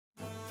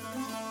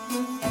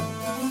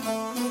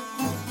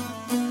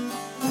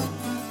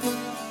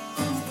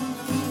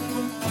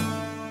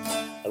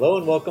Hello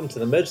and welcome to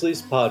the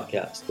Majlis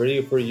podcast,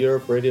 Radio for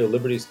Europe, Radio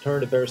Liberty's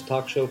current affairs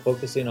talk show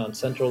focusing on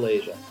Central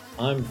Asia.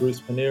 I'm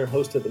Bruce Pannier,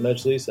 host of the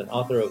Majlis and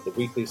author of the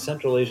weekly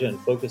Central Asia in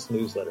Focus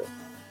newsletter.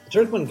 The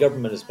Turkmen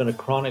government has been a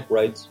chronic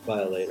rights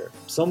violator.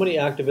 So many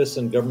activists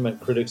and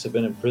government critics have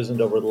been imprisoned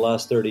over the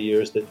last 30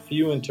 years that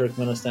few in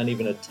Turkmenistan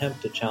even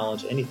attempt to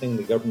challenge anything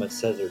the government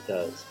says or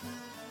does.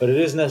 But it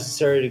is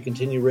necessary to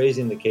continue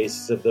raising the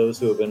cases of those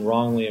who have been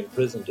wrongly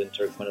imprisoned in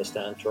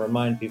Turkmenistan to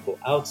remind people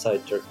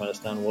outside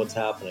Turkmenistan what's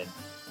happening,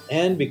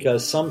 and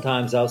because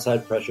sometimes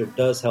outside pressure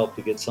does help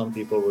to get some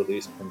people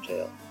released from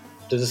jail.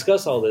 To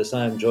discuss all this,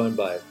 I am joined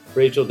by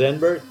Rachel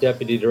Denber,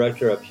 Deputy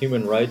Director of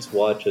Human Rights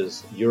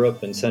Watch's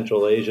Europe and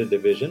Central Asia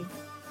Division,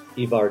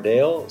 Ivar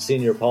Dale,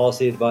 Senior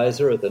Policy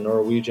Advisor at the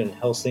Norwegian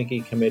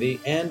Helsinki Committee,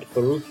 and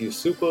Farruh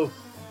Yusupov,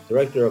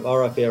 Director of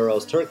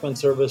RFARL's Turkmen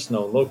service,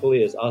 known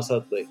locally as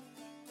Azatlyk.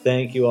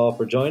 Thank you all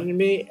for joining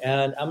me,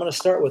 and I'm going to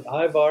start with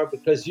Ivar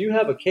because you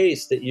have a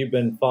case that you've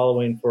been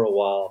following for a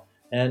while.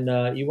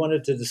 And you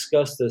wanted to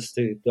discuss this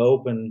to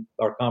open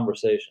our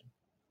conversation.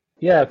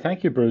 Yeah,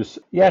 thank you, Bruce.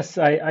 Yes,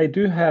 I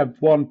do have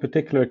one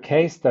particular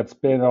case that's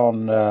been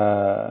on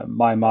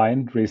my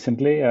mind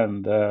recently,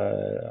 and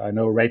I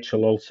know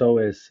Rachel also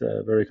is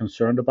very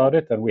concerned about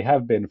it, and we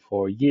have been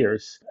for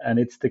years. And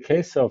it's the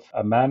case of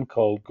a man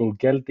called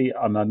Gulgeldi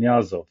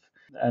Ananyazov.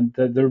 And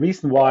the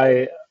reason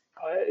why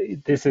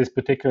this is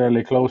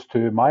particularly close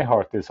to my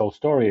heart, this whole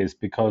story, is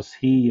because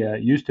he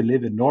used to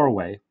live in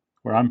Norway,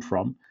 where I'm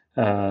from.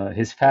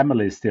 His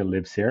family still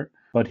lives here,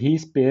 but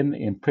he's been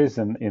in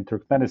prison in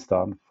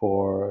Turkmenistan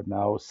for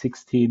now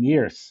 16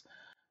 years.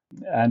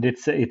 And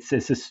it's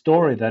a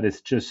story that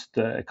is just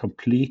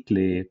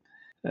completely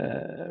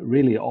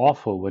really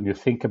awful when you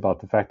think about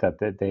the fact that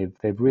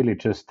they've really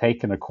just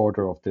taken a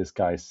quarter of this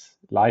guy's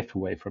life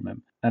away from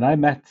him. And I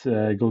met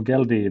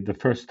Gulgeldi the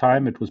first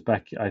time. It was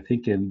back, I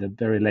think, in the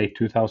very late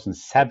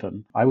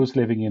 2007. I was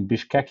living in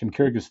Bishkek in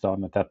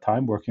Kyrgyzstan at that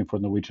time, working for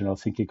the Norwegian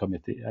Helsinki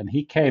Committee. And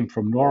he came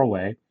from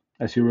Norway.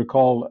 As you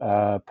recall,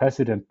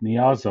 President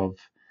Niyazov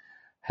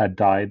had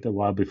died a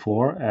while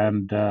before,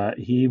 and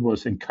he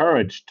was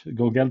encouraged,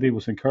 Gulgeldi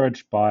was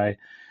encouraged by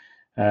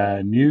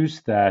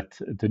news that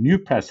the new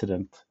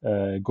president,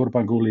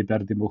 Gurbanguly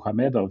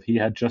Berdimuhamedov, he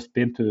had just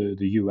been to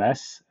the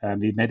US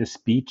and he made a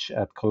speech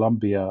at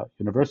Columbia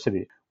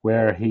University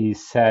where he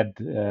said,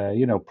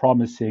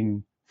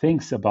 promising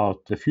things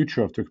about the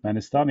future of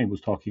Turkmenistan. He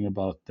was talking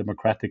about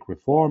democratic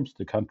reforms,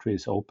 the country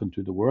is open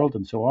to the world,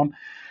 and so on.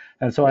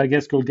 And so I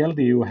guess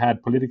Gulgeldi, who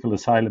had political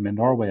asylum in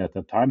Norway at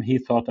that time, he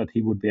thought that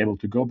he would be able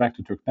to go back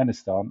to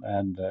Turkmenistan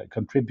and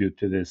contribute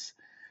to this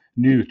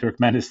new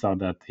Turkmenistan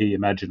that he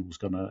imagined was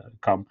going to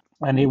come.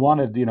 And he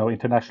wanted,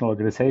 international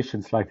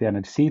organizations like the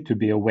NHC to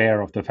be aware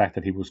of the fact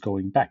that he was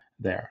going back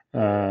there.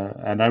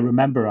 And I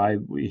remember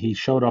he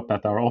showed up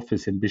at our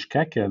office in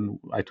Bishkek, and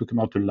I took him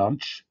out to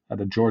lunch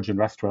at a Georgian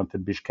restaurant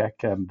in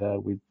Bishkek, and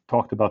we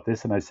talked about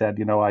this. And I said,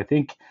 I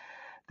think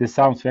this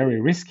sounds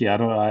very risky.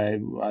 I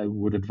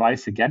would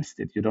advise against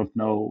it. You don't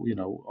know,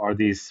 are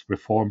these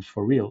reforms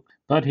for real?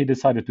 But he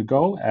decided to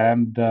go,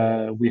 and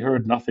we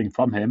heard nothing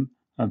from him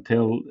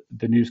until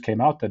the news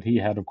came out that he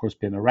had, of course,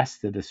 been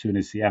arrested as soon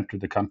as he entered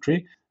the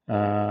country.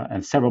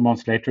 And several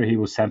months later, he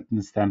was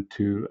sentenced then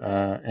to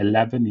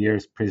 11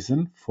 years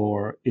prison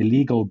for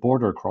illegal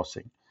border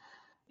crossing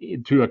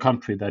to a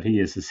country that he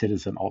is a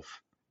citizen of.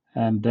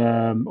 And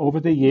over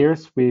the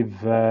years, we've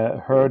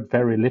heard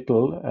very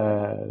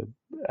little.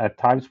 At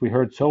times, we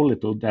heard so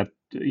little that,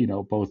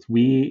 both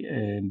we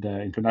and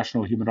the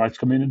international human rights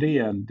community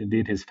and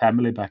indeed his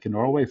family back in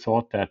Norway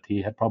thought that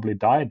he had probably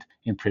died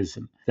in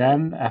prison.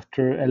 Then,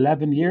 after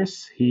 11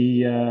 years,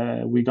 we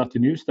got the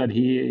news that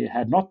he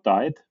had not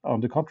died.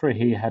 On the contrary,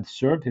 he had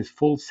served his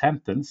full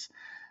sentence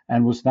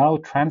and was now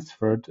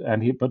transferred,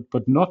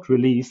 but not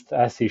released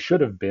as he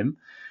should have been,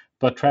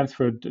 but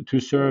transferred to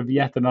serve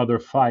yet another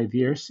 5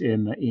 years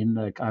in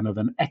a kind of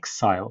an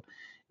exile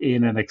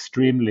in an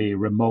extremely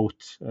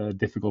remote,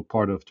 difficult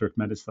part of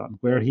Turkmenistan,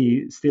 where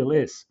he still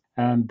is.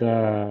 And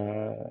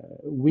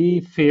we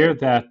fear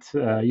that,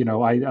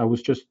 I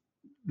was just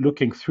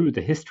looking through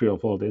the history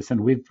of all this, and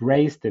we've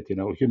raised it,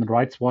 Human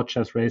Rights Watch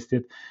has raised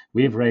it,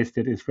 we've raised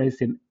it, it's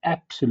raised in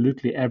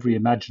absolutely every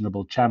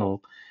imaginable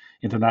channel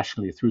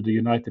internationally, through the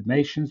United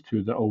Nations,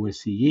 through the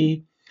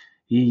OSCE,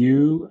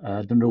 EU,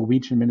 the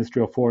Norwegian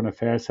Ministry of Foreign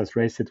Affairs has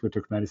raised it with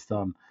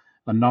Turkmenistan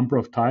a number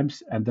of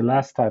times. And the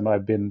last time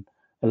I've been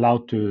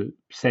allowed to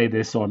say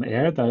this on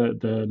air,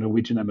 the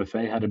Norwegian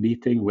MFA had a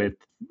meeting with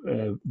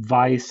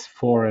Vice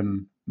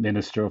Foreign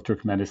Minister of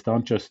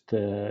Turkmenistan just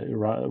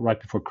right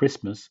before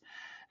Christmas.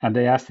 And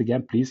they asked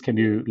again, please, can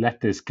you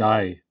let this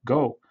guy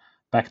go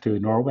back to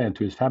Norway and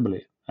to his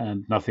family?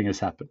 And nothing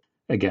has happened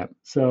again.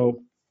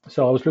 So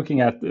I was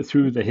looking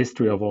through the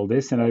history of all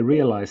this, and I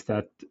realized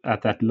that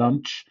at that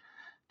lunch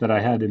that I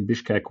had in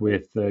Bishkek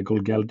with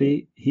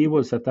Gulgeldi, he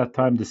was at that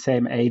time the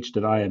same age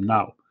that I am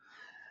now.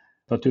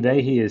 But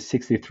today he is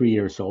 63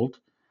 years old.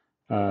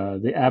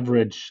 The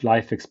average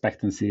life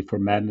expectancy for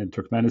men in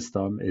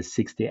Turkmenistan is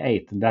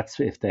 68, and that's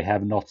if they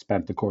have not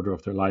spent a quarter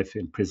of their life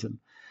in prison.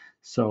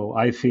 So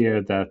I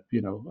fear that,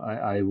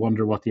 I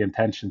wonder what the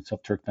intentions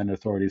of Turkmen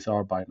authorities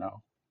are by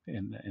now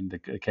in the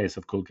case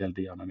of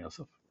Gulgeldi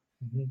Ananyasov.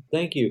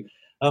 Thank you.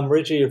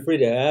 Rachel, you're free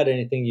to add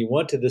anything you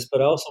want to this,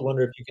 but I also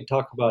wonder if you could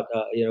talk about,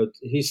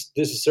 this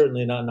is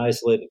certainly not an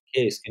isolated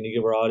case. Can you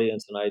give our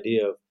audience an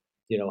idea of,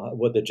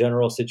 what the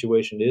general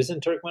situation is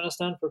in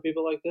Turkmenistan for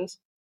people like this?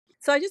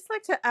 So I just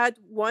like to add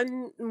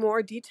one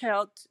more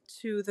detail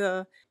to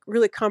the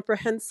really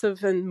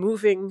comprehensive and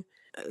moving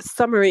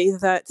summary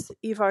that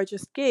Ivar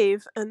just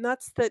gave, and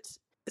that's that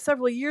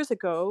several years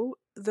ago,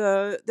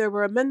 there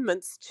were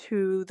amendments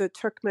to the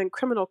Turkmen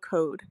Criminal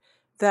Code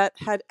that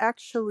had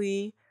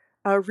actually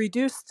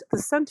reduced the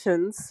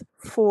sentence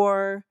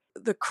for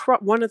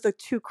one of the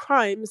two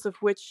crimes of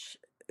which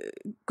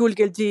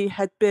Gulgeldi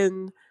had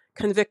been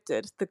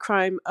convicted, the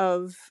crime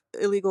of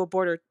illegal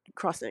border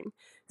crossing.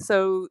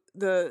 So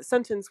the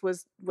sentence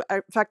was,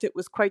 in fact, it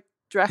was quite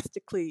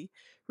drastically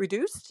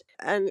reduced,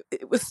 and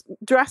it was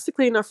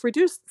drastically enough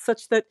reduced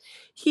such that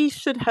he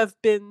should have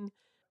been,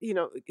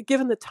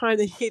 given the time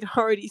that he'd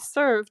already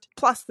served,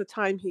 plus the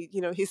time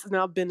he's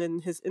now been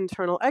in his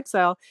internal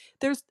exile,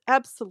 there's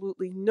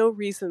absolutely no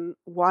reason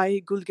why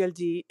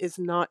Gulgeldi is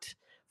not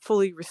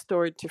fully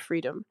restored to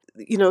freedom.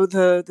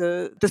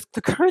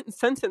 The current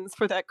sentence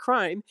for that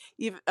crime,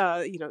 even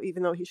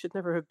though he should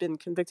never have been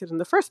convicted in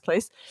the first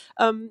place,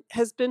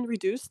 has been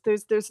reduced. There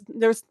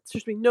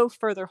should be no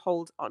further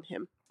hold on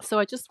him. So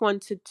I just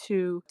wanted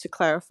to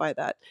clarify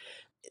that.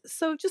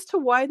 So just to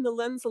widen the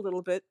lens a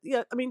little bit,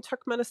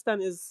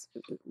 Turkmenistan is,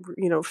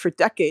 for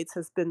decades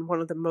has been one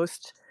of the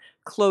most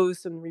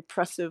closed and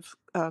repressive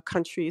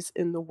countries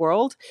in the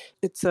world.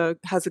 It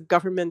has a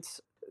government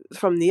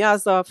from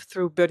Niyazov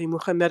through Berdi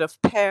Muhamedov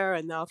Père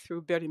and now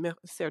through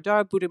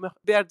Serdar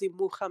Berdi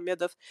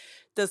Muhamedov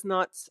does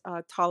not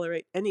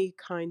tolerate any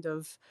kind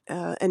of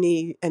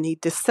any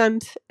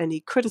dissent, any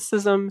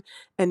criticism,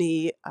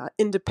 any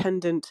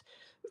independent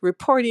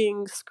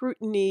reporting,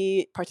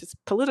 scrutiny,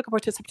 political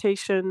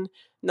participation,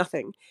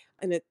 nothing,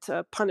 and it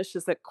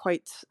punishes it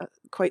quite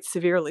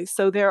severely.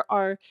 So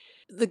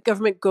the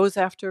government goes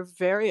after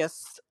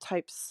various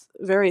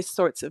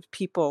sorts of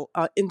people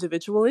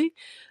individually.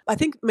 I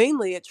think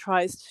mainly it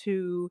tries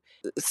to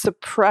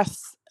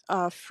suppress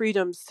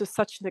freedoms to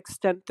such an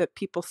extent that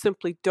people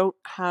simply don't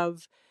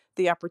have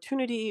the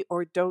opportunity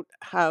or don't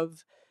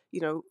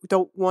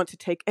want to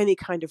take any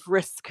kind of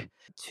risk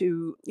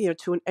to in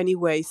any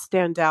way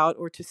stand out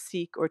or to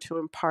seek or to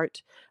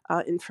impart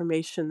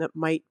information that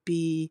might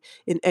be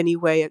in any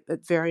way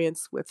at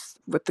variance with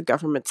what the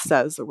government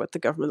says or what the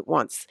government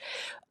wants.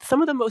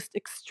 Some of the most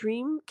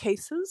extreme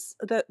cases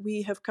that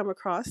we have come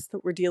across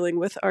that we're dealing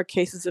with are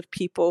cases of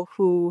people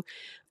who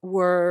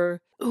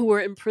were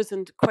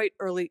imprisoned quite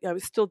early. I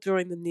was still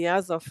during the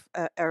Niyazov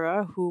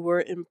era, who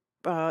were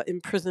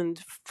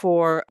imprisoned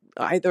for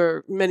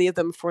many of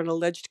them for an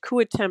alleged coup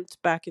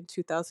attempt back in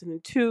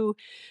 2002,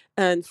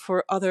 and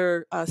for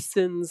other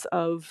sins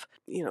of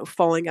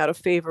falling out of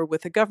favor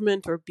with the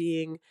government or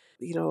being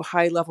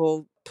high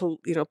level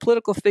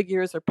political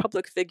figures or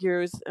public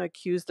figures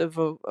accused of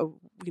a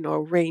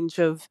range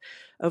of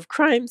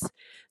crimes,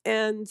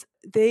 and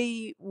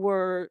they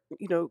were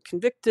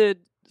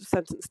convicted,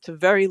 sentenced to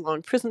very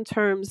long prison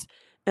terms,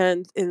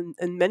 and in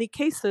many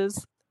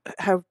cases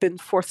have been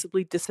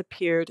forcibly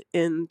disappeared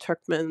in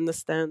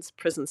Turkmenistan's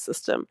prison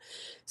system.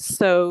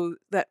 So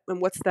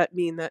what's that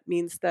mean? That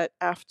means that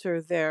after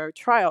their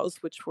trials,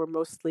 which were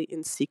mostly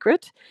in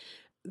secret,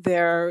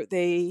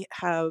 they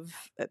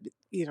have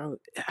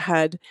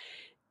had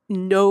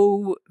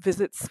no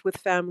visits with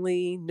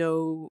family,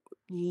 no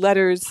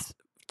letters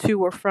to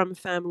or from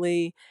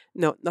family,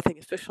 nothing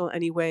official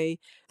anyway.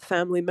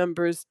 Family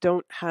members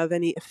don't have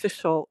any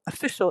official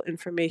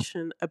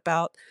information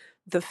about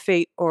the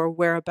fate or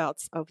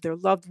whereabouts of their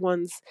loved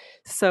ones.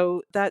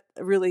 So that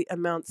really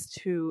amounts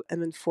to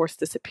an enforced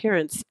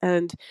disappearance.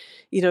 And,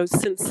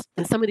 since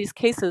in some of these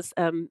cases,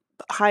 the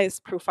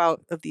highest profile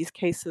of these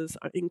cases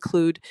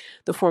include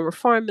the former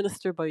foreign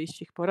minister, Boris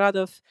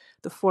Shikmuradov,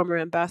 the former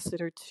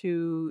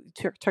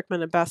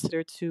Turkmen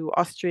ambassador to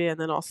Austria,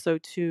 and then also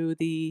to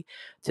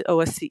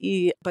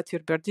OSCE,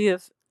 Batyr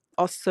Berdiev,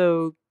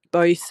 also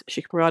Boris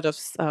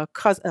Shikmuradov's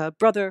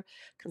brother,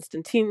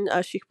 Konstantin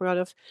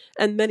Shikmuradov,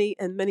 and many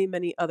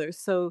others.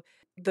 So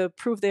the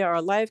Prove They Are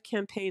Alive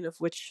campaign, of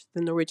which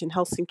the Norwegian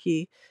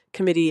Helsinki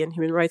Committee and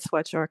Human Rights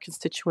Watch are two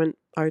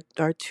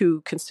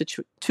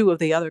of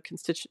the other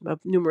of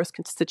numerous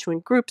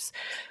constituent groups,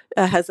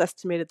 has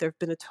estimated there have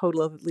been a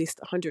total of at least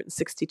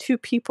 162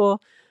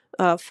 people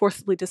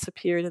forcibly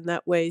disappeared in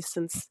that way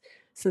since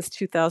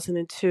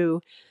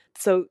 2002.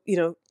 So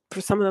for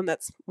some of them,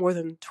 that's more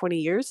than 20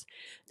 years.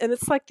 And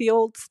it's like the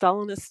old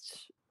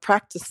Stalinist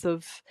practice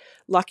of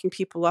locking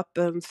people up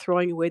and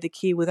throwing away the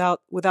key without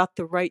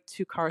the right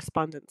to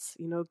correspondence,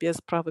 без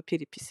права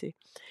переписи.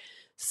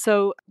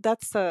 So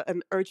that's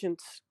an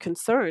urgent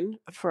concern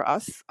for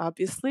us,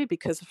 obviously,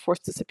 because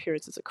forced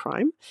disappearance is a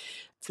crime.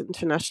 It's an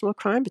international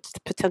crime. It's a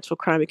potential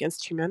crime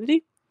against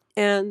humanity.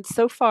 And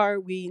so far,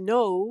 we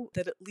know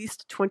that at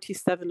least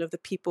 27 of the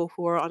people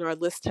who are on our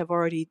list have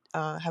already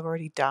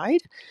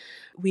died.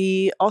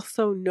 We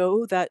also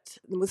know that,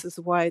 and this is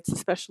why it's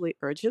especially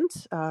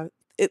urgent,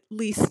 at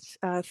least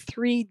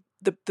three.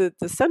 The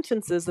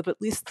sentences of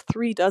at least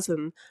 3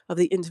 dozen of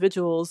the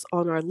individuals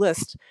on our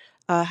list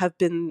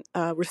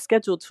were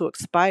scheduled to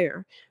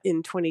expire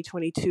in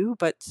 2022,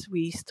 but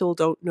we still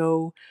don't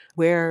know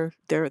where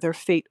their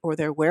fate or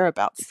their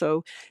whereabouts.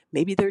 So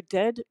maybe they're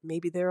dead,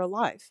 maybe they're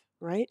alive,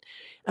 right?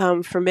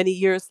 For many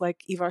years,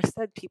 like Ivar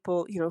said,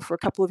 people, for a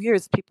couple of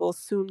years, people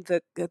assumed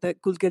that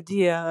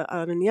Gulgadia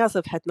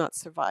Niyazov had not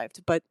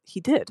survived, but he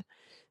did.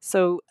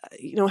 So,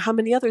 how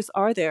many others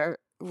are there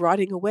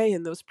rotting away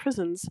in those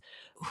prisons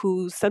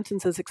whose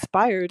sentences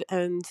expired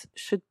and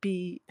should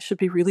be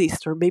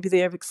released, or maybe they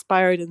have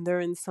expired and they're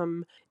in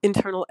some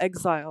internal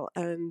exile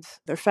and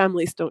their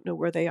families don't know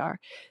where they are.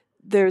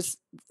 There's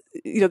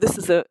this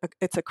is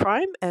it's a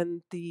crime,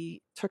 and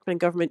the Turkmen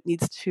government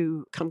needs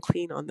to come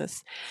clean on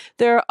this.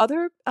 There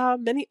are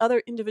many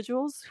other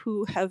individuals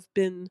who have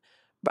been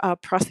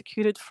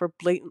prosecuted for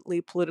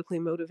blatantly politically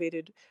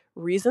motivated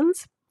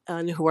reasons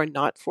and who are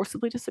not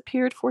forcibly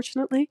disappeared,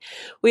 fortunately.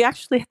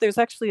 There's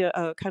actually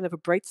a kind of a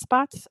bright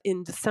spot.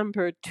 In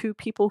December, 2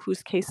 people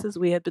whose cases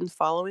we had been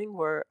following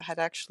were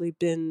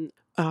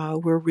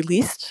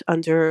released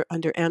under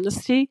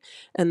amnesty,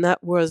 and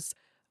that was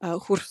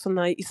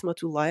Hursunay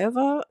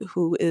Ismatulayeva,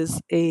 who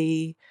is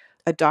a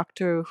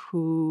doctor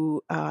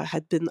who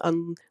had been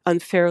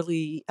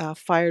unfairly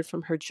fired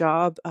from her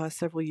job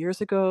several years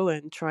ago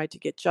and tried to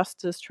get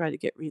justice, tried to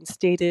get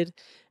reinstated.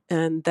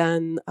 And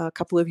then a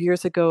couple of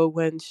years ago,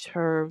 when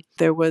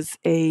there was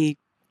a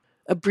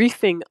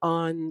briefing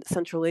on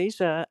Central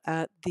Asia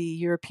at the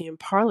European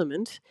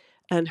Parliament,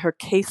 and her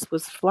case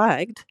was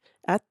flagged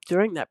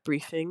during that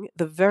briefing.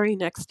 The very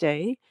next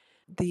day,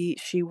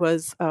 she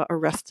was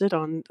arrested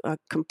on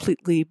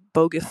completely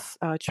bogus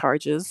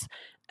charges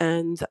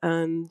and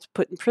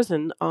put in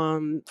prison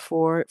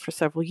for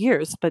several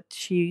years. But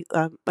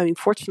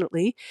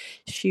fortunately,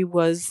 she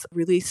was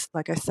released,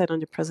 like I said,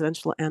 under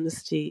presidential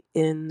amnesty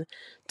in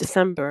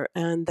December.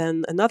 And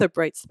then another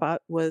bright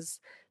spot was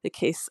the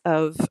case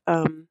of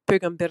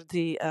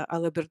Peygamberdi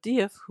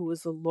Alaberdiev, who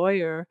was a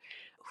lawyer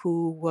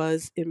who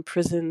was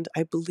imprisoned,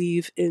 I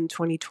believe, in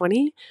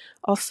 2020,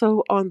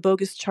 also on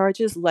bogus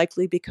charges,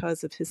 likely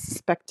because of his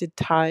suspected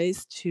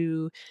ties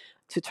to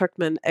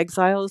Turkmen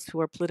exiles who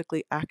are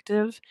politically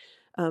active.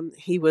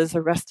 He was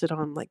arrested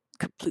on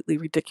completely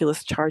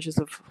ridiculous charges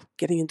of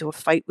getting into a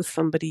fight with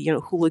somebody.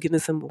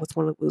 Hooliganism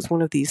was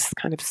one of these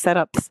kind of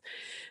setups,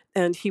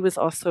 and he was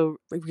also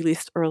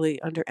released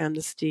early under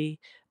amnesty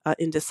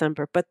in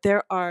December. But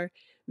there are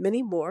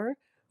many more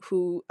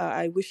who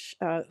I wish,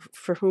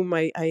 for whom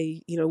I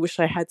wish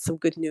I had some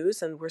good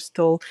news, and we're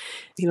still,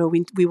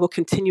 we will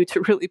continue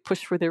to really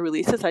push for their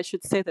releases. I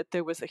should say that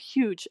there was a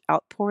huge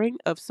outpouring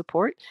of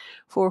support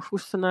for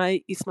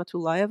Hursunay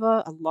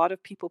Ismatulayeva. A lot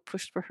of people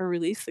pushed for her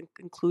release,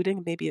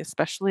 including maybe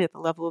especially at the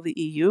level of the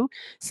EU,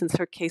 since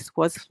her case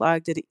was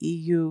flagged at an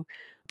EU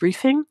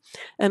briefing,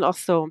 and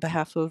also on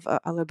behalf of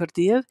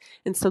Alaberdiev.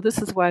 And so this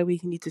is why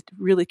we need to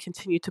really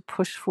continue to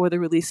push for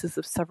the releases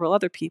of several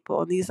other people.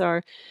 And these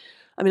are,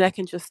 I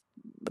can just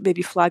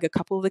maybe flag a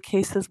couple of the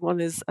cases. One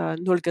is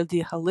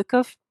Nurgaldi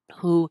Halikov,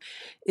 who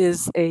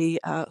is a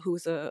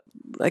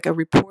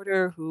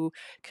reporter who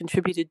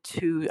contributed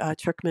to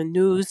Turkmen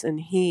News, and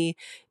he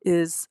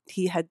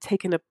had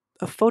taken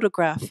a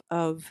photograph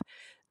of.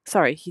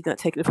 Sorry, he'd not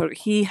taken a photo.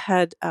 He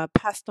had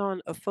passed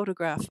on a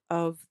photograph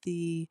of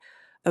a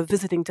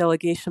visiting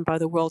delegation by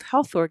the World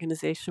Health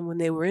Organization when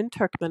they were in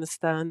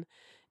Turkmenistan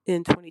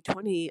in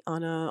 2020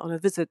 on a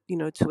visit,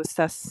 to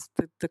assess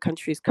the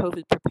country's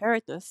COVID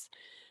preparedness.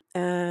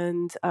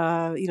 And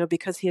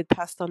because he had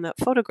passed on that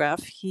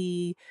photograph,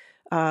 he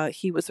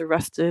was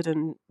arrested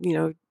and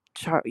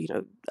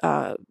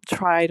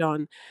tried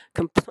on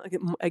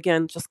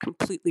again just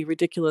completely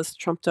ridiculous,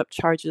 trumped up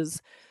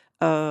charges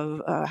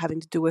of having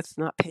to do with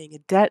not paying a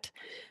debt,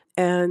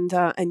 and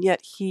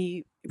yet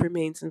he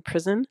remains in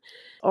prison.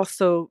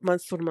 Also,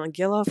 Mansur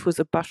Mangelov, who's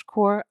a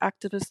Bashkor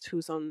activist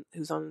who's on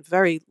a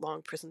very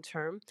long prison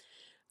term.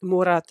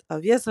 Murat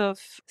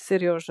Avezov,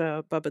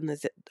 Seryoja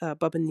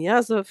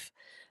Babaniyazov,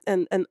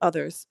 and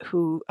others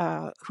who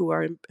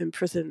are in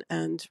prison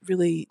and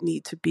really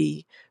need to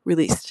be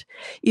released.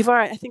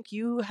 Ivar, I think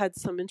you had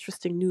some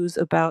interesting news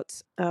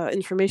about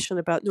information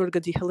about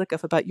Nurgadi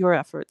Halikov, about your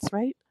efforts,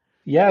 right?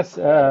 Yes,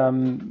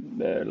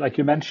 like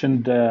you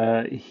mentioned,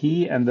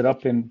 he ended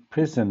up in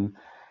prison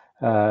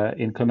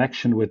in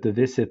connection with the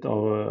visit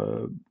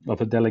of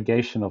a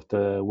delegation of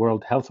the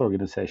World Health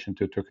Organization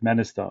to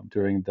Turkmenistan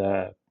during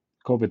the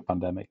COVID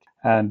pandemic.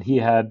 And he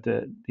had,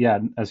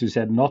 as you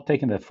said, not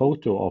taken a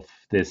photo of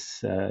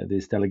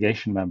these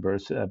delegation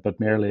members, but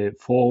merely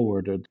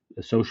forwarded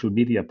a social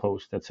media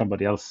post that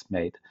somebody else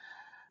made,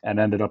 and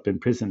ended up in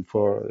prison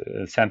for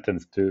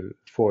sentenced to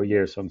 4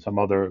 years on some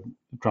other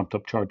trumped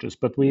up charges.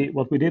 But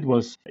what we did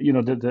was,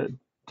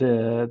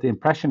 the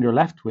impression you're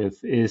left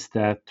with is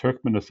that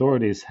Turkmen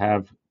authorities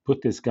have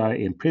put this guy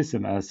in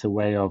prison as a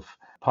way of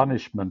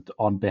punishment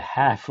on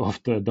behalf of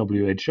the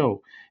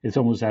WHO. It's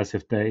almost as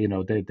if they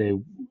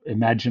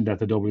imagine that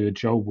the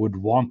WHO would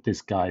want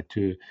this guy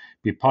to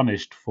be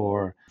punished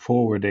for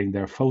forwarding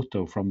their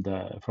photo from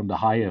the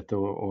Hyatt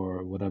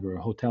or whatever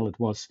hotel it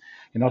was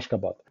in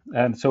Ashgabat.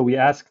 And so we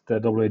asked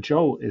the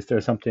WHO, is there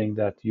something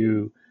that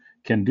you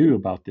can do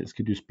about this?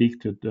 Could you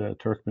speak to the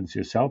Turkmens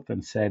yourself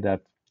and say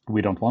that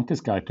we don't want this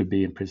guy to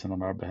be in prison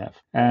on our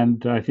behalf?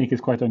 And I think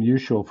it's quite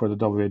unusual for the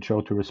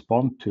WHO to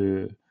respond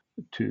to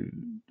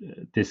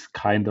this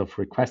kind of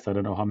request. I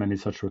don't know how many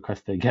such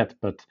requests they get,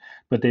 but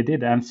they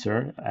did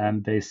answer,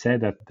 and they say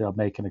that they'll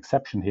make an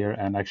exception here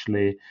and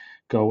actually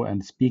go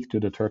and speak to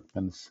the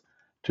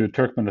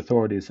Turkmen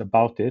authorities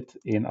about it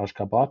in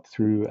Ashgabat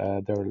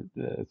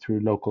through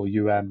local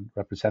UN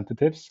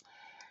representatives.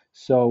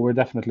 So we're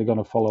definitely going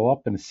to follow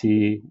up and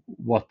see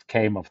what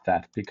came of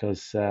that,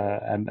 because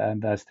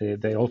and as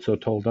they also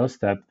told us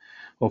that,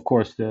 of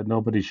course,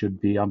 nobody should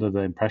be under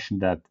the impression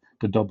that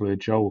the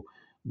WHO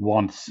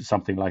wants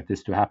something like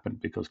this to happen,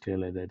 because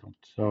clearly they don't.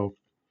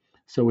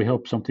 So we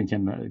hope something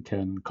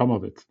can come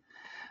of it.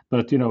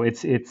 But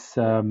it's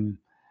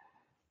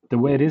the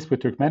way it is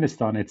with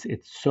Turkmenistan.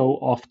 It's so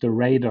off the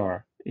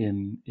radar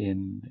in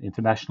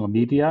international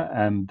media,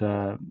 and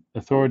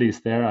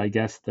authorities there, I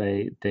guess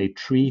they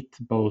treat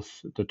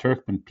both the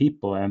Turkmen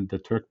people and the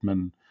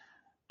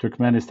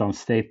Turkmenistan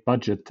state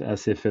budget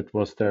as if it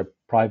was their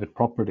private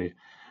property.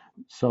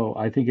 So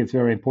I think it's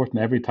very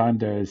important every time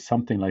there is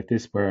something like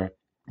this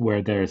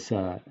where there's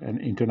an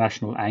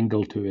international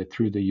angle to it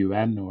through the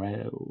UN or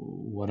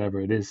whatever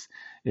it is,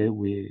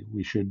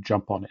 we should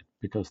jump on it,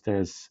 because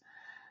there's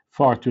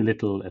far too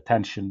little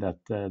attention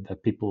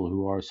that people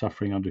who are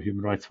suffering under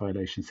human rights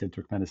violations in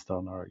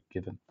Turkmenistan are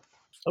given.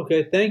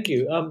 Okay, thank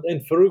you.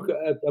 And Farruh,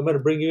 I'm going to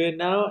bring you in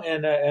now,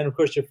 and of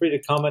course you're free to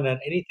comment on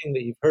anything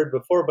that you've heard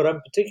before. But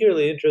I'm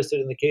particularly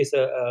interested in the case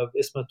of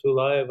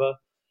Ismatullaeva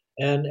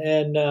and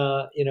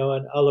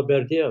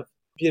Alaberdiev.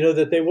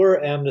 That they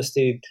were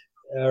amnestied,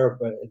 or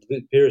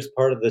it appears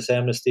part of this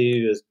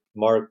amnesty is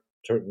marked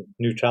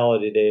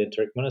Neutrality Day in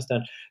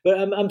Turkmenistan. But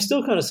I'm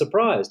still kind of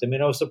surprised. I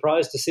mean, I was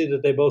surprised to see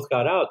that they both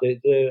got out.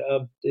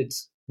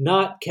 It's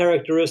not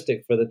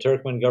characteristic for the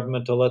Turkmen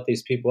government to let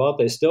these people out.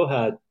 They still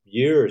had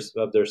years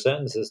of their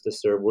sentences to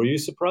serve. Were you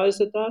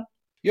surprised at that?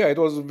 Yeah, it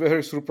was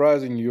very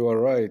surprising. You are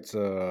right.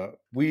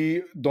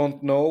 We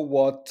don't know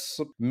what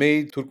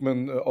made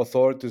Turkmen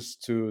authorities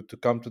to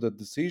come to that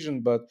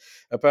decision, but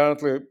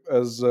apparently,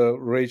 as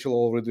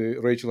Rachel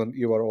and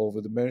Ivar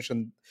already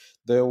mentioned,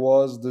 there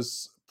was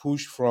this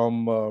push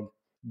from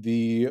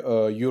the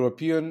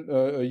European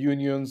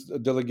Union's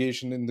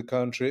delegation in the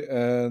country,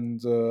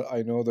 and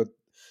I know that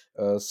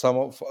some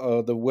of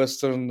the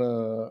Western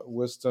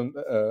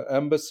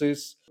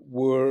embassies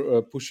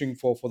were pushing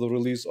for the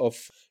release of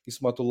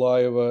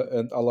Ismatullaeva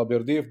and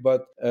Alaberdiev.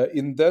 But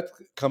in that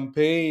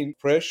campaign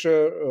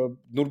pressure,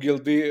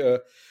 Nurgildi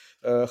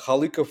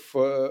Halikov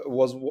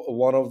was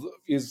one of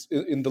is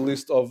in the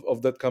list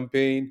of that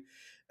campaign,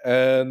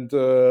 and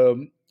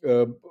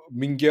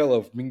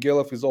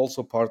Mingelov is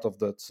also part of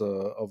that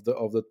of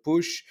that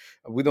push.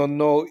 We don't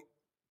know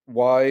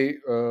why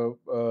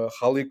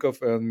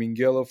Halikov and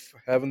Mingelov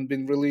haven't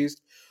been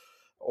released,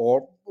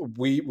 or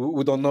we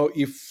don't know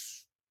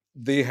if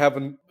they have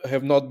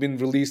not been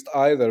released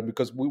either,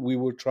 because we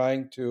were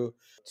trying to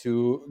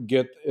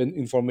get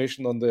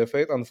information on their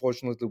fate.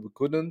 Unfortunately, we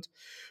couldn't.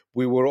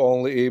 We were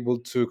only able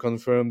to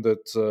confirm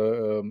that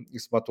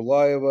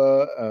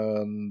Ismatullaeva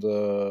and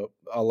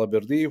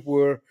Alaberdiev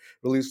were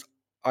released.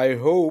 I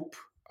hope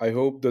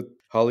that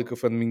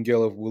Halikov and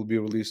Mingelov will be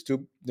released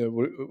too.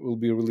 Will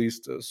be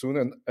released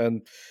soon,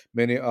 and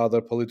many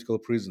other political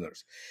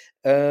prisoners.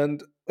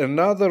 And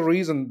another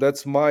reason,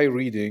 that's my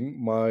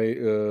reading, my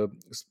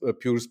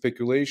pure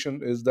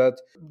speculation, is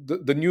that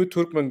the new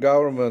Turkmen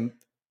government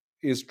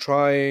is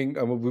trying,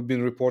 and we've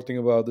been reporting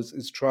about this,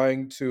 is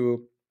trying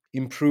to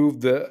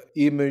improve the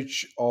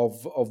image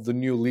of the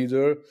new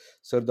leader,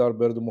 Serdar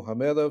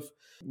Berdimuhamedov,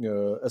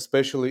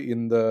 especially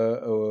in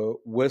the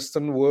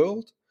Western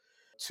world,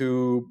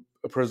 to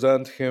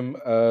present him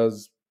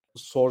as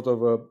sort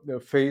of a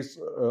face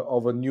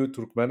of a new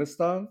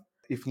Turkmenistan,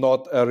 if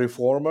not a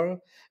reformer.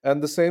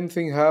 And the same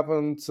thing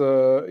happened,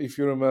 if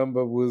you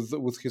remember,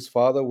 with his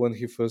father when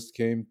he first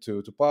came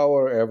to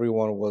power.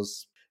 Everyone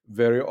was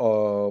very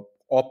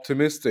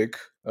optimistic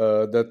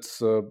that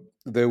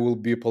there will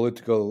be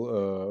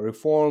political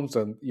reforms,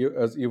 and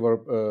as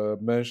Ivar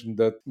mentioned,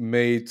 that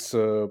made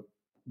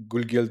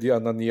Gulgeldi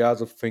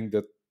Ananiyazov think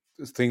that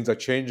things are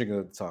changing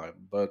at the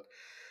time. But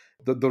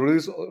the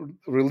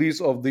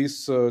release of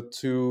these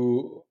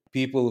two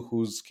people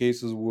whose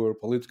cases were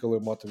politically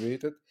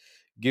motivated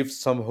gives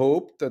some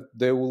hope that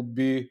there will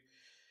be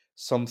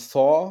some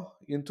thaw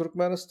in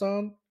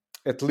Turkmenistan,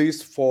 at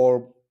least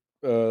for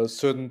a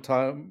certain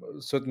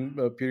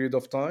period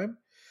of time.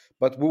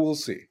 But we will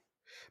see.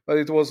 But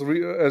it was,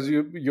 as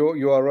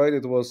you are right,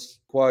 it was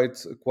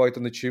quite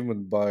an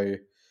achievement by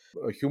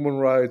a human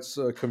rights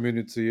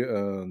community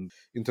and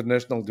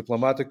international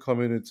diplomatic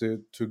community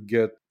to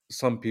get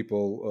some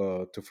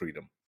people to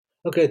freedom.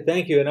 Okay,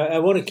 thank you. And I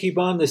want to keep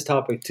on this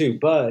topic too,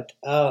 but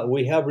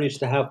we have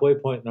reached a halfway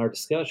point in our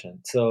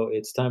discussion. So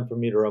it's time for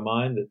me to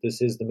remind that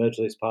this is the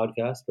Majlis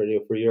podcast,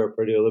 Radio Free Europe,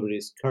 Radio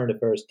Liberty's current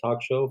affairs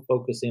talk show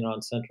focusing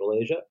on Central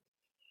Asia.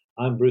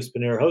 I'm Bruce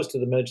Pannier, host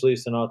of the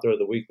Majlis and author of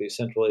the weekly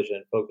Central Asia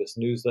in Focus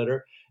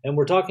newsletter. And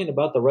we're talking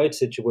about the rights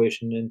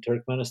situation in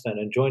Turkmenistan.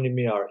 And joining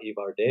me are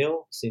Ivar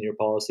Dale, Senior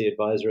Policy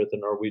Advisor at the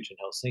Norwegian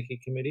Helsinki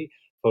Committee,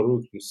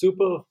 Farruh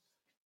Yusupov,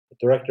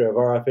 Director of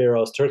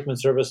RFARL's Turkmen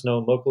Service,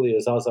 known locally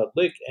as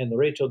Azatlyk, and the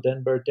Rachel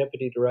Denber,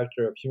 Deputy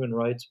Director of Human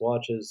Rights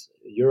Watch's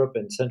Europe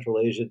and Central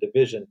Asia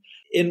Division.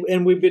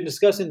 And we've been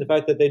discussing the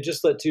fact that they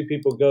just let two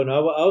people go.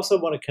 Now, I also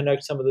want to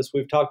connect some of this.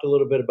 We've talked a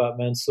little bit about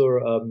Mansour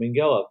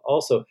Mingelov.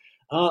 Also,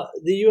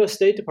 the U.S.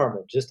 State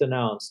Department just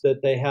announced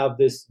that they have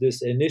this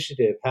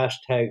initiative,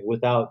 hashtag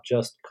Without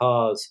Just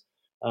Cause,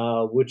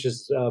 which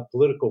is a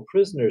political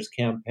prisoners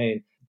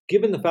campaign.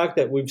 Given the fact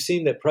that we've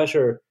seen that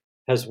pressure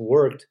has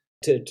worked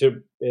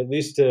to at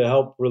least to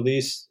help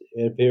release,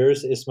 it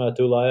appears,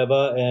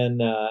 Ismatullayeva and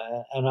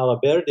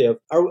Alaberdiev.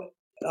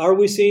 Are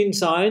we seeing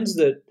signs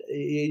that,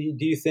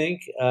 do you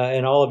think,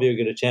 and all of you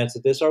get a chance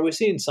at this, are we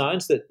seeing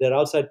signs that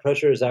outside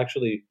pressure is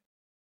actually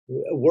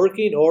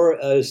working, or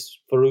as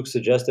Farruh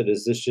suggested,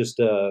 is this just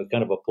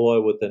kind of a ploy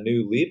with the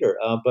new leader?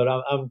 But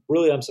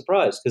I'm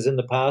surprised, because in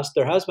the past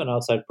there has been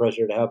outside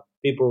pressure to have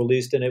people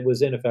released, and it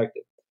was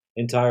ineffective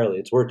entirely.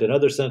 It's worked in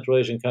other Central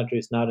Asian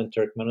countries, not in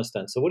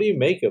Turkmenistan. So what do you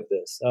make of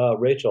this?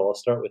 Rachel, I'll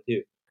start with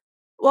you.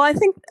 Well, I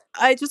think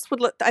I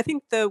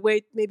think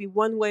maybe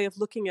one way of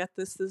looking at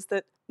this is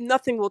that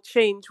nothing will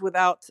change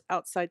without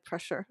outside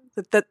pressure.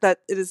 That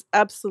it is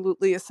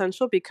absolutely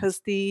essential, because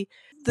the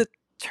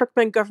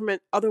Turkmen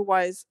government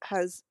otherwise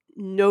has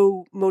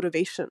no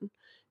reason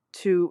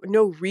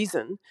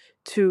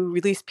to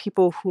release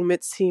people whom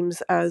it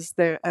seems as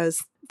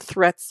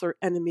threats or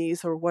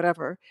enemies or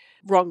whatever,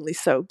 wrongly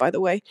so, by the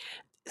way.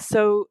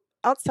 So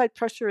outside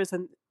pressure it's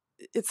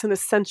an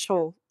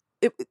essential.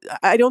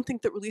 I don't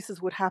think that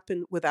releases would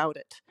happen without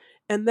it.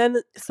 And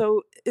then,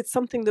 so it's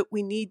something that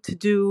we need to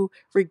do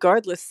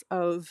regardless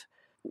of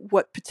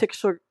what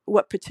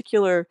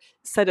particular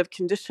set of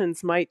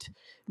conditions might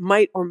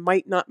or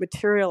might not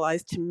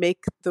materialize to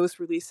make those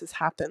releases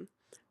happen.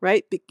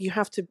 Right? You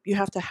have to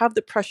have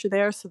the pressure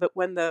there, so that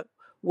when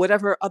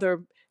whatever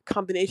other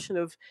combination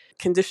of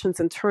conditions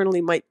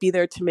internally might be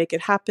there to make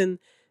it happen,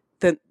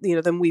 then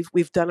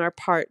we've done our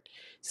part.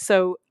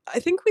 So I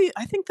think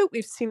that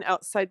we've seen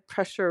outside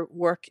pressure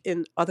work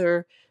in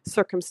other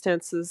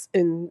circumstances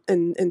in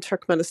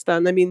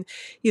Turkmenistan. I mean,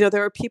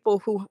 there are people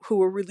who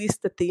were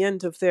released at the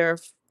end of their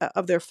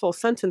full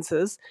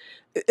sentences.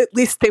 At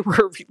least they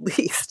were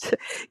released.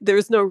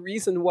 There's no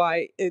reason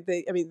why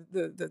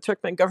the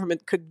Turkmen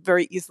government could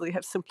very easily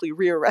have simply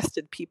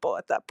rearrested people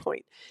at that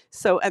point.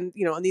 So, and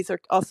these are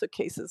also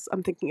cases,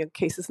 I'm thinking of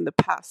cases in the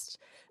past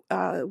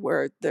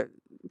where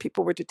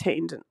people were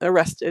detained and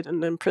arrested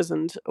and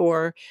imprisoned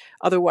or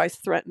otherwise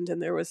threatened,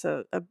 and there was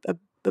a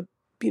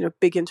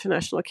big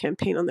international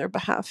campaign on their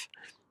behalf.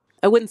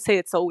 I wouldn't say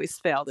it's always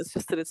failed. It's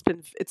just that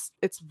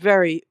it's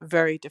very,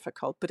 very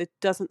difficult, but it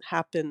doesn't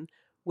happen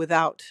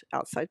without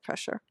outside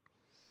pressure.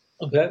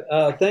 Okay,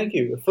 thank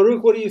you.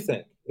 Farruh, what do you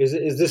think?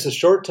 Is this a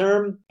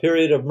short-term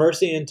period of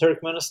mercy in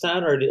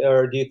Turkmenistan,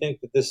 or do you think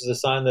that this is a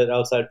sign that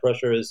outside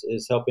pressure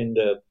is helping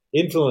to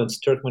influence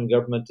Turkmen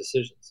government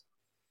decisions?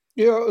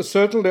 Yeah,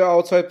 certainly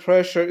outside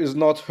pressure is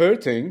not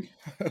hurting.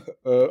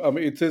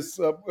 It is,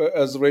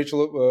 as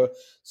Rachel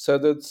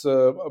said, it's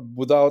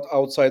without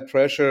outside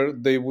pressure,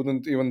 they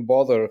wouldn't even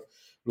bother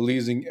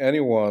releasing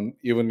anyone,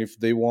 even if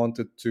they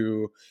wanted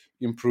to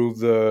improve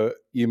the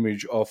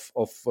image of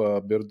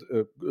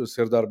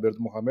Serdar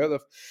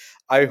Berdimuhamedov.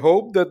 I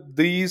hope that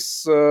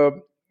this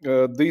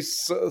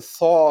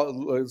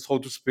thaw, so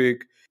to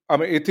speak,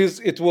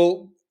 it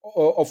will,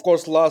 of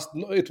course, last.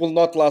 It will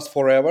not last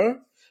forever,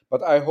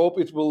 but I hope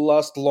it will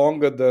last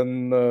longer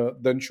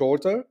than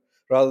shorter,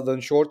 rather than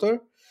shorter.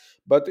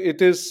 But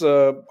it is,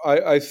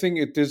 I think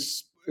it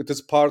is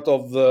part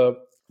of the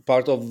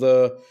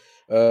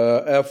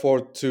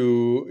effort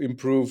to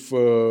improve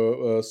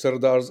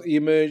Serdar's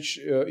image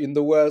in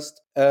the West,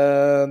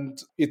 and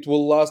it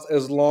will last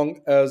as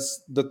long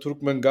as the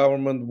Turkmen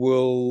government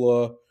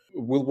will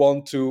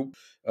want to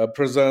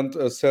present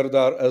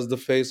Serdar as the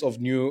face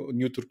of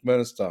new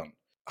Turkmenistan.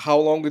 How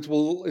long it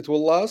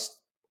will last?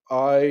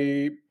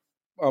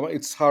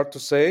 It's hard to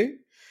say,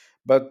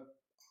 but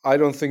I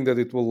don't think that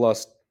it will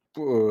last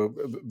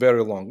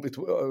very long.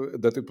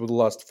 That it will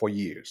last for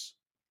years.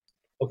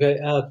 Okay,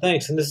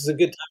 thanks. And this is a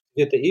good time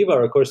to get to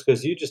Ivar, of course,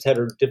 because you just had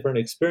a different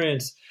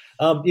experience.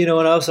 And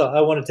also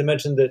I wanted to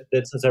mention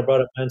that since I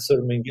brought up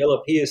Mansour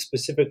Mingelov, he is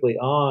specifically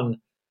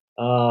on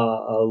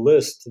a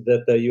list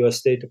that the U.S.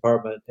 State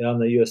Department, on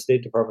the U.S.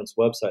 State Department's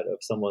website, of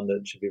someone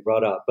that should be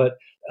brought up. But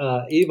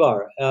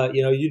Ivar,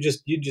 you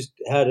just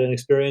had an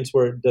experience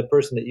where the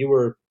person that you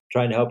were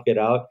trying to help get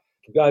out,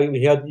 you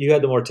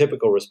had the more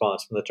typical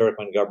response from the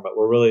Turkmen government,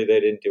 where really they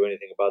didn't do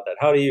anything about that.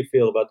 How do you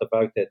feel about the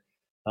fact that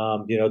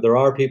There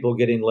are people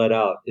getting let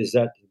out. Is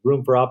that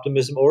room for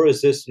optimism, or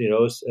is this,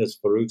 as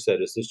Farruh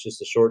said, is this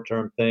just a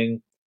short-term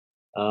thing,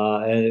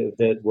 and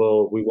that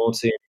we won't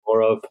see any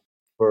more of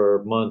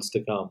for months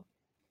to come?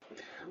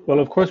 Well,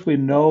 of course, we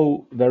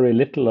know very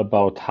little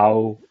about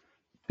how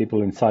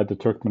people inside the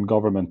Turkmen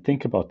government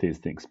think about these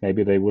things.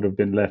 Maybe they would have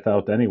been let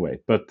out anyway.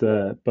 But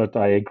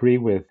I agree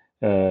with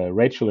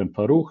Rachel and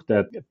Farruh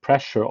that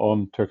pressure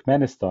on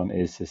Turkmenistan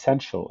is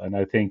essential, and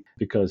I think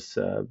because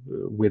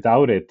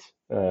without it,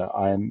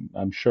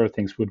 I'm sure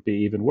things would be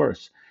even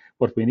worse.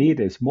 What we need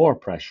is more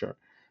pressure,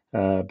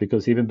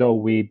 because even though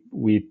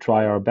we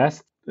try our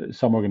best,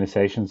 some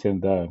organizations in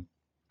the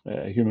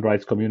human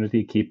rights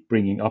community keep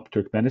bringing up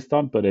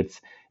Turkmenistan, but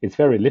it's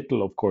very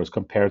little, of course,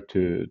 compared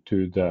to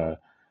the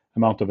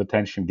amount of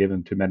attention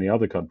given to many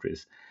other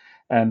countries.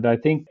 And I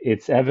think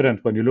it's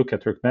evident when you look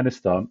at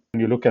Turkmenistan, when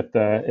you look at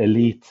the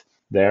elite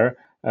there,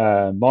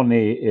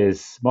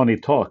 money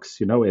talks.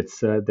 It's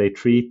they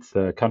treat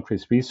the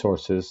country's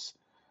resources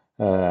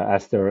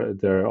as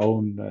their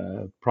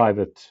own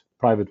private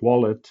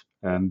wallet.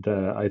 And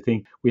I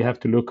think we have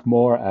to look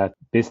more at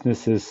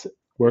businesses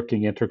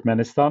working in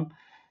Turkmenistan.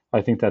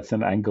 I think that's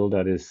an angle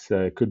that is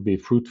could be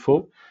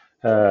fruitful.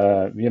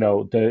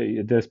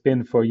 There's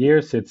been for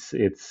years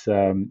it's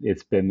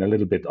been a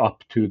little bit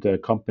up to the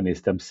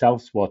companies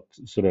themselves what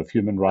sort of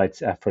human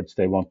rights efforts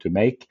they want to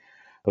make.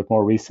 But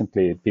more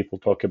recently, people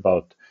talk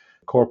about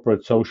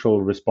corporate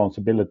social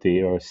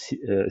responsibility, or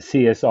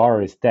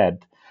CSR is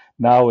dead.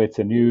 Now it's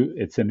a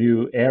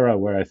new era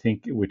where I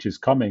think which is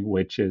coming,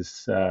 which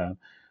is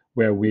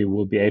where we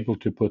will be able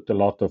to put a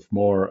lot of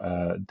more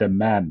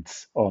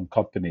demands on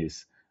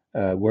companies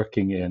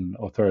working in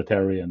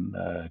authoritarian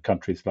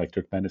countries like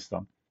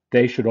Turkmenistan.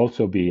 They should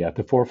also be at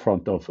the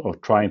forefront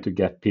of trying to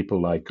get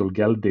people like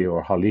Gulgeldi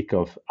or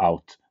Halikov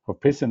out of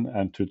prison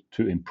and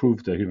to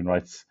improve the human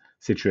rights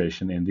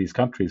situation in these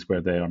countries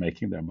where they are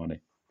making their money.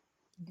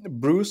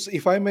 Bruce,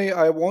 if I may,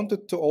 I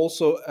wanted to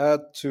also add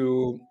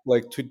to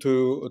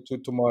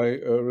my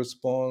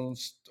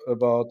response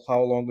about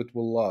how long it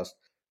will last.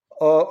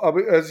 I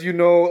mean, as you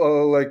know,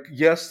 like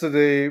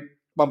yesterday,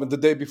 I mean, the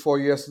day before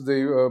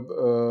yesterday,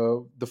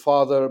 the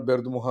father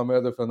Berdu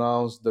Muhamedov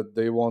announced that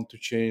they want to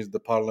change the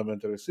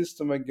parliamentary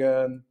system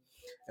again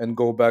and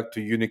go back to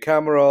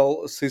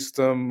unicameral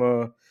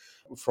system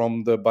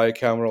from the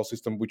bicameral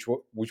system,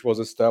 which was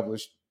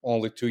established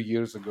only 2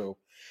 years ago.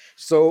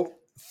 So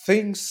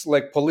things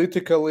like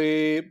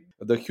politically,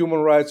 the human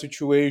rights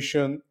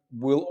situation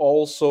will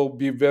also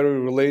be very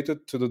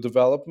related to the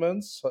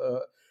developments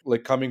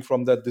like coming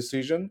from that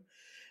decision,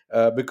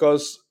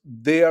 because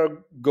they are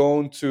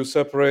going to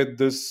separate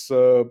this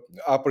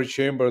upper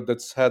chamber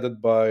that's headed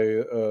by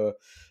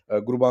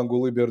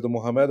Gurbanguly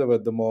Berdimuhamedov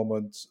at the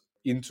moment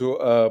into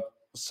a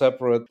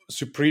separate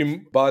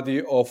supreme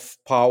body of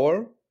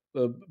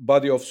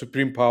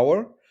supreme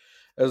power,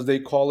 as they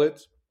call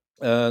it.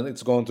 And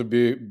it's going to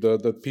be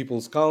the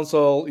People's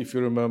Council. If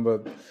you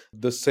remember,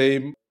 the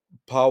same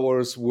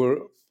powers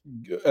were,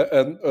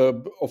 and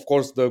of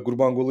course, the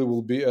Gurbanguly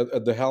will be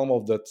at the helm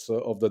of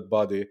that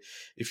body.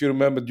 If you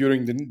remember,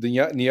 during the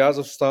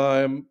Niyazov's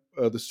time,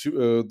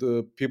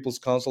 the People's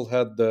Council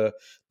had the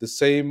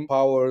same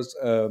powers,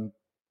 and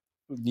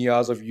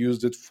Niyazov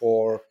used it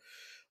for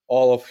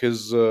all of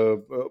his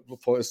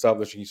for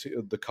establishing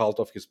the cult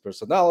of his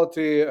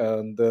personality,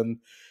 and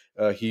then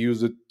he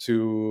used it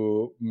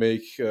to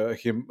make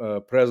him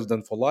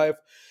president for life.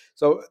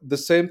 So the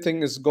same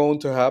thing is going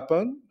to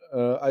happen,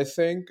 I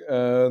think,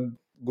 and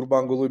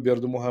Gurbanguly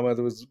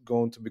Berdimuhamedov is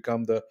going to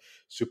become the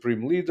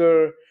supreme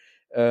leader,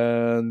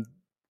 and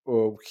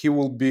he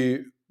will be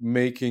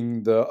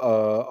making the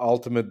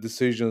ultimate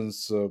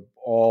decisions,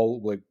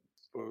 all like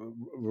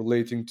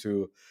relating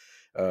to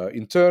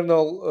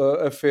internal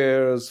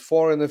affairs,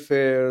 foreign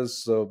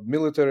affairs,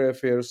 military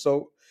affairs.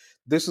 So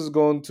this is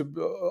going to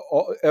be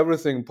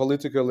everything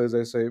political, as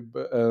I say,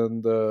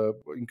 and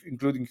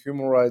including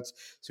human rights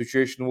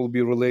situation will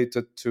be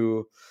related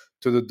to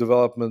the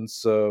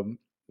developments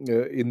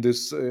in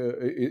this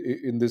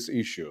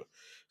issue.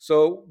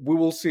 So we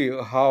will see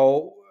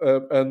how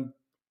and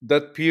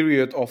that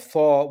period of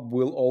thaw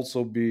will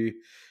also be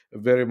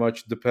very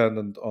much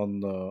dependent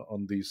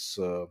on this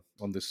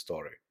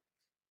story.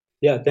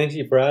 Yeah, thank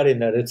you for adding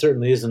that. It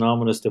certainly is an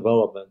ominous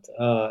development,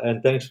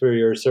 and thanks for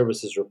your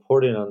services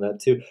reporting on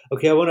that too.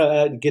 Okay, I want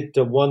to get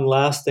to one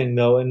last thing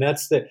though, and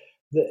that's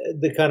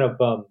the kind of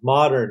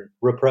modern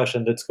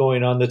repression that's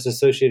going on that's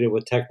associated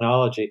with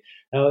technology.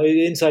 Now,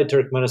 inside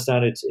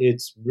Turkmenistan,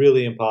 it's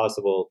really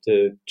impossible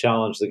to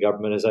challenge the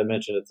government. As I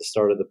mentioned at the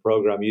start of the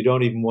program, you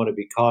don't even want to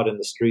be caught in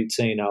the street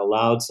saying out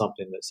loud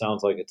something that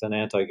sounds like it's an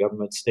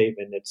anti-government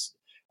statement. It's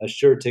a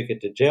sure ticket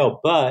to jail,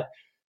 but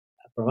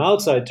from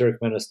outside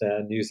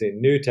Turkmenistan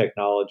using new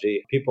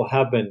technology, people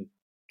have been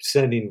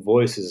sending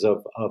voices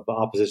of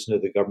opposition to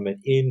the government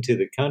into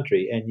the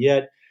country. And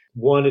yet,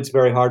 one, it's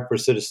very hard for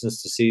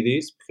citizens to see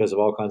these because of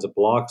all kinds of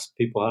blocks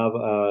people have,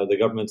 the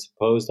government's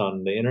imposed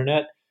on the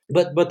internet.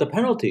 But the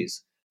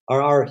penalties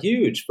are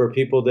huge for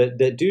people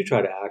that do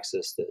try to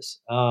access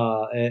this.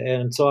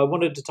 And so I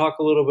wanted to talk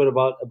a little bit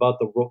about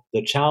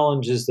the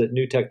challenges that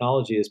new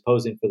technology is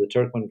posing for the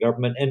Turkmen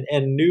government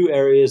and new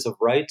areas of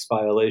rights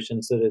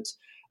violations that it's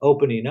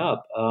opening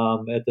up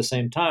at the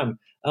same time.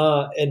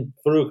 And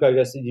Farruh, I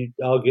guess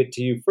I'll get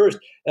to you first.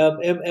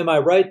 Am I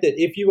right that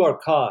if you are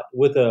caught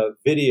with a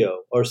video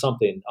or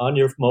something on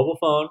your mobile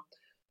phone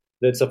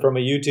that's from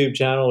a YouTube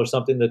channel or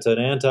something that's an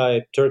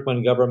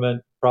anti-Turkmen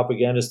government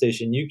propaganda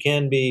station, you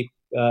can be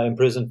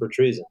imprisoned for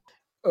treason?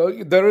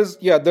 There is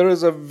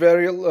a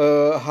very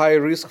high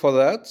risk for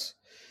that,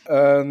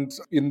 and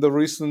in the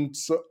recent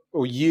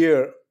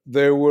year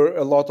there were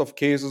a lot of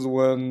cases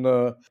when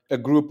a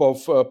group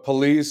of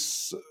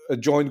police, a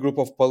joint group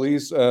of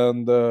police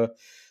and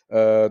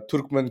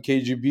Turkmen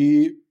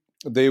KGB,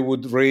 they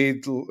would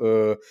raid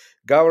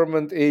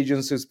government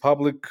agencies,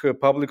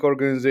 public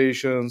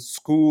organizations,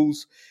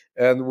 schools,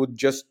 and would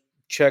just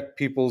check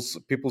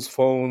people's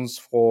phones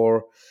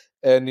for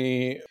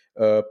any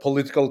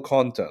political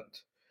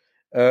content,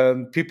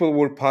 and people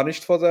were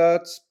punished for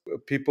that.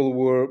 People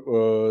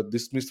were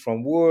dismissed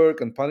from work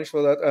and punished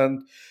for that.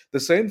 And the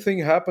same thing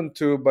happened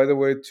to, by the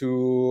way,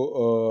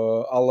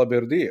 to Allah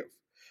Berdiev.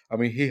 I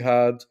mean, he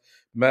had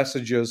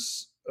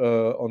messages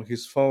on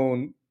his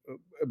phone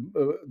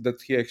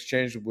that he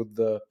exchanged with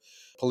the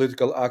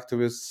political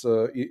activists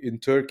in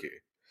Turkey.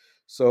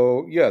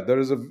 So yeah, there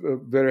is a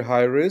very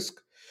high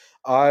risk.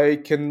 I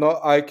can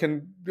not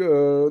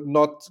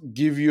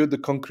give you the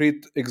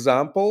concrete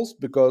examples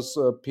because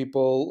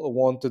people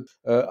wanted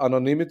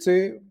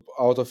anonymity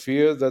out of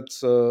fear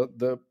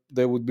that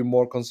there would be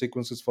more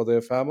consequences for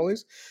their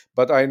families.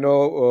 But I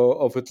know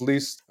of at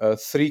least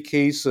three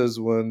cases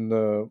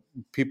when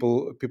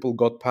people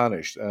got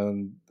punished,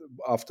 and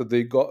after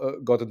they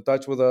got in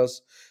touch with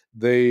us,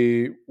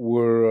 they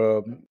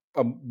were.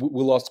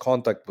 We lost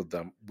contact with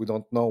them. We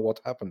don't know what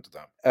happened to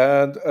them.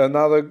 And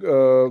another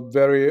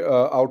very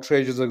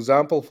outrageous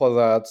example for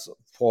that,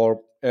 for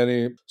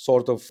any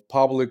sort of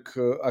public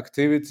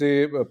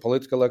activity,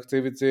 political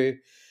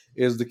activity,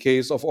 is the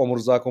case of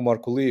Omurzak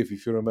Omarkuliyev.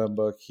 If you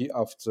remember,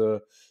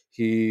 after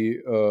he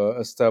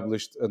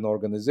established an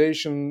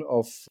organization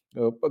of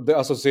the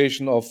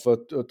Association of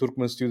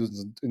Turkmen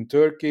Students in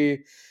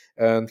Turkey,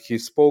 and he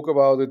spoke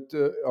about it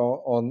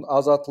on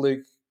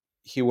Azatlyk.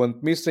 He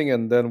went missing,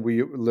 and then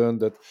we learned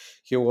that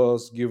he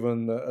was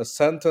given a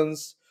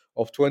sentence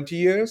of 20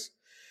 years.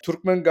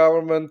 Turkmen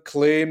government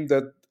claimed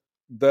that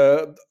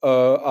the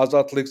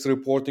Azatlyk's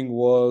reporting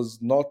was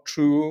not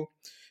true,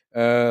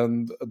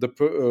 and the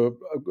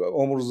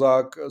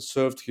Omurzak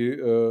served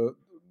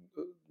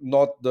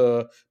not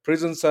the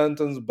prison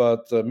sentence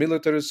but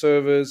military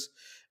service,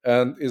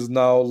 and is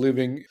now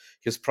living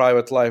his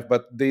private life.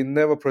 But they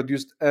never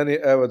produced any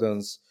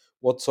evidence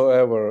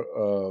whatsoever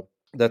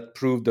that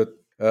proved that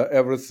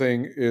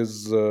everything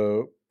is.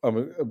 I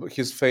mean,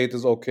 his fate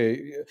is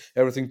okay.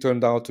 Everything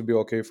turned out to be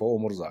okay for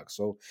Omurzak.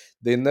 So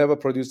they never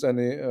produced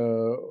any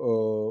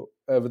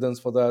evidence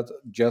for that.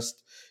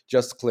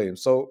 Just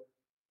claims. So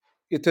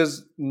it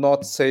is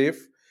not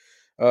safe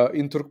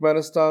in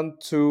Turkmenistan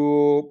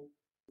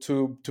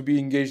to be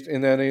engaged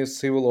in any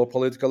civil or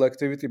political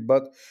activity,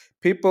 but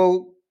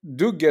people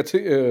do get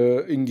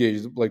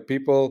engaged. Like,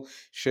 people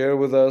share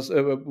with us,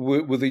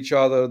 with each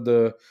other,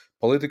 the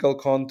political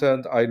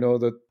content. I know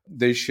that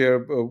they share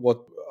what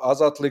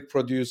Azatlyk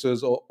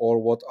produces,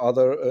 or what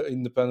other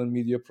independent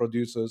media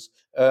produces.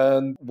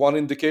 And one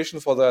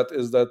indication for that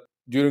is that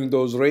during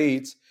those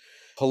raids,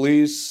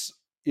 police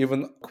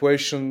even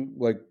question,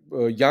 like,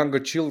 younger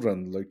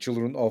children, like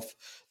children of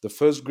the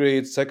first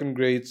grade, second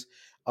grades,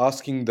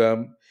 asking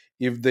them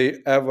if they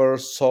ever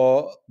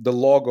saw the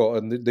logo,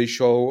 and they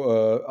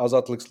show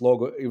Azatlyk's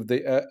logo, if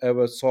they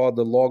ever saw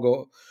the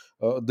logo,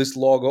 this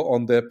logo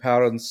on their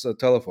parents'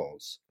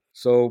 telephones.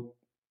 So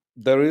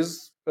there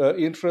is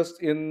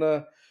interest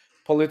in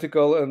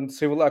political and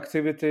civil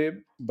activity,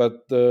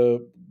 but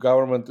the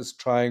government is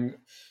trying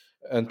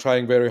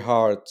very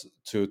hard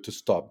to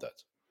stop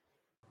that.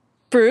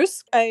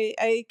 Bruce,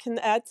 I can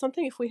add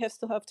something if we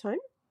still have time.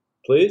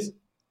 Please.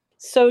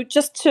 So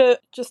just to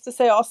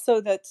say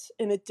also that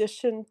in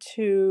addition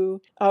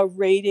to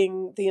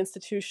raiding the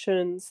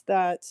institutions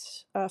that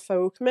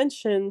Farruh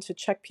mentioned to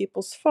check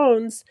people's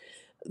phones,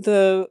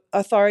 the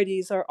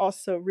authorities are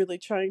also really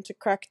trying to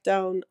crack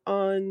down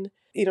on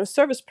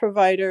service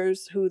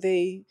providers who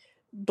they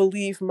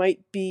believe might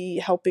be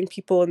helping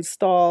people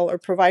install or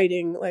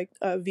providing like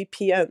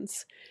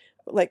VPNs.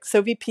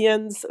 So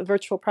VPNs,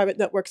 virtual private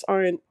networks,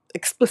 aren't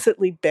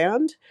explicitly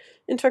banned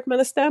in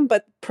Turkmenistan,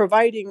 but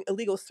providing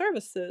illegal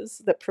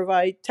services that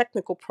provide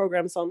technical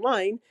programs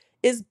online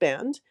is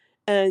banned,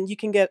 and you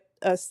can get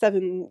a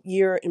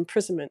 7-year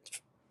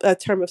imprisonment, a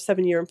term of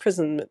 7-year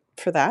imprisonment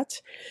for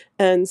that.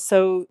 And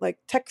so, like,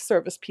 tech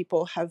service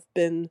people have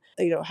been,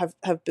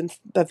 have been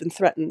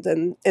threatened,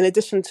 and in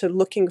addition to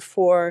looking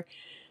for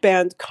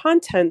banned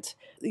content,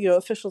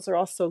 officials are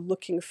also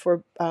looking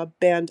for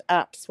banned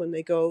apps when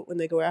they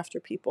go after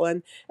people,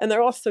 and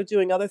they're also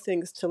doing other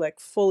things to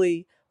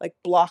fully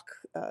block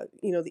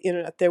the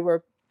internet. There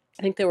were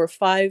I think there were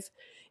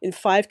in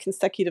 5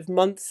 consecutive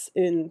months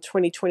in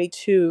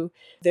 2022,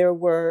 there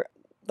were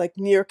like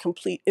near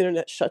complete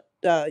internet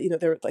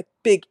there were like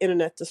big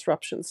internet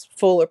disruptions,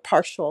 full or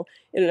partial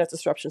internet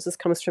disruptions. This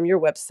comes from your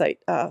website,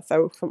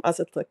 Farruh, from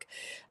Azatlyk.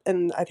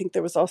 And I think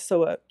there was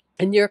also a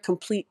near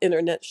complete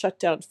internet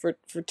shutdown for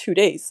 2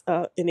 days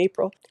in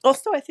April.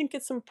 Also, I think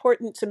it's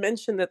important to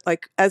mention that,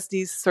 like, as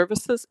these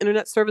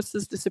internet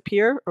services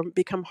disappear or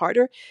become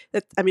harder,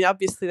 that, I mean,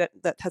 obviously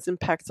that has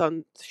impacts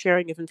on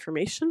sharing of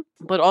information,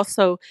 but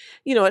also,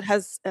 it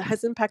has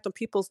impact on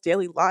people's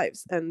daily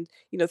lives. And,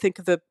 think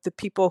of the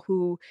people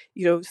who,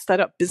 set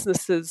up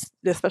businesses,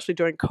 especially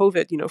during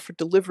COVID, for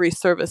delivery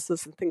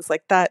services and things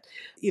like that.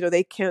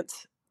 They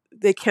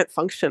can't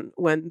function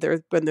when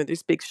there's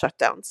big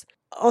shutdowns.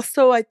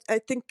 Also, I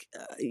think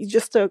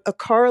just a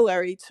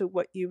corollary to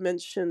what you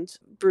mentioned,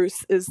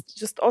 Bruce, is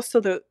just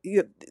also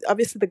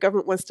obviously the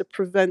government wants to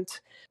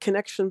prevent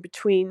connection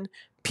between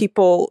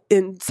people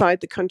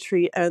inside the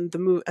country and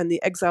the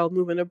exile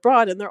movement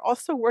abroad, and they're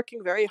also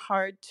working very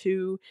hard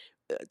to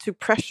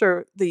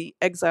pressure the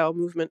exile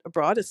movement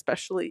abroad,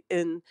 especially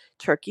in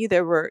Turkey.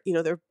 There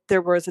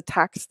was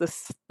attacks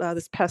this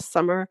past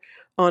summer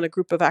on a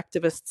group of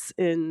activists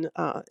in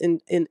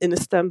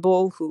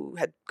Istanbul who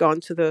had gone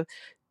to the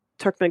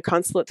Turkmen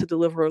consulate to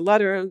deliver a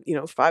letter.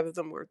 5 of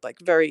them were like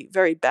very,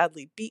 very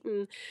badly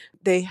beaten.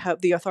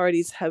 The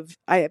authorities have,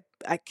 I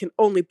can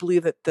only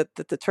believe that the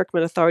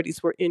Turkmen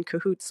authorities were in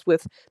cahoots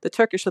with the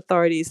Turkish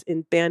authorities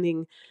in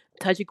banning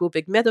Tajik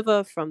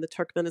Bigmedova from the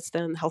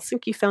Turkmenistan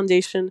Helsinki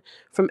Foundation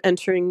from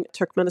entering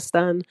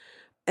Turkmenistan.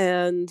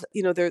 And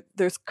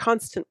there's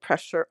constant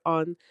pressure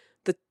on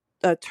the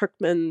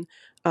Turkmen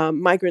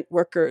migrant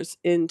workers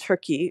in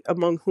Turkey,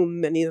 among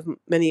whom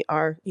many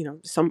are,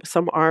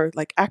 some are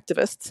like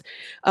activists.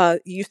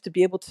 Used to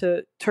be able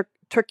to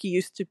Turkey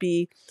used to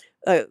be,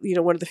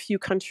 one of the few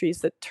countries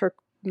that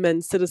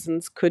Turkmen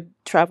citizens could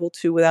travel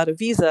to without a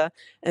visa,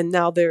 and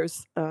now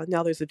there's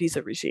a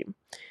visa regime.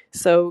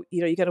 So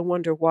you got to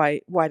wonder why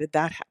did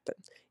that happen?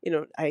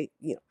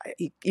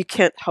 You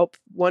can't help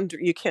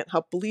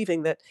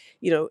believing that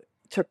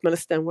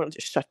Turkmenistan wanted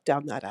to shut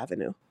down that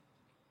avenue.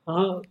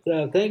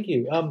 Thank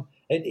you.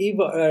 And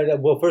Eva,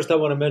 well, first I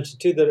want to mention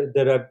too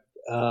that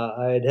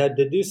I had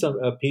to do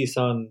a piece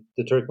on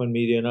the Turkmen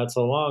media not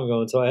so long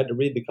ago, and so I had to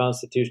read the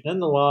Constitution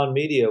and the law on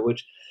media,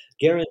 which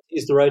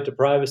guarantees the right to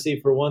privacy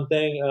for one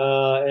thing,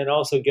 and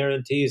also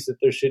guarantees that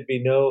there should be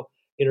no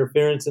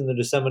interference in the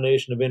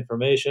dissemination of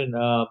information.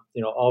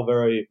 All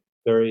very,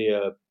 very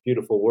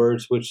beautiful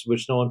words,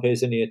 which no one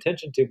pays any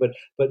attention to.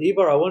 But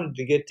Ivar, I wanted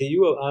to get to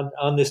you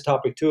on this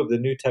topic too of the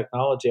new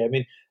technology. I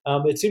mean,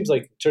 it seems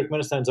like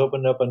Turkmenistan's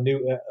opened up a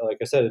new, like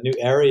I said, a new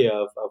area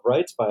of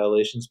rights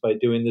violations by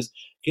doing this.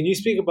 Can you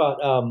speak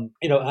about,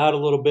 add a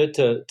little bit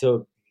to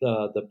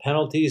the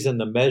penalties and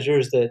the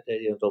measures that,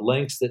 the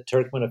lengths that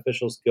Turkmen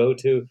officials go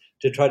to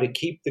try to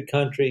keep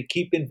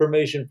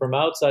information from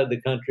outside the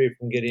country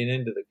from getting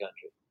into the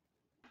country?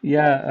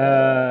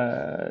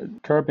 Yeah,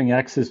 curbing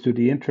access to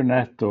the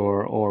internet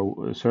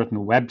or certain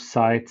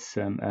websites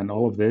and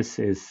all of this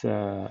is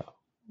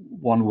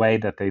one way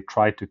that they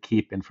try to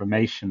keep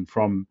information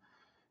from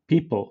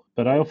people.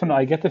 But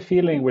I get the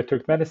feeling with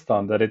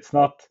Turkmenistan that it's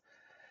not,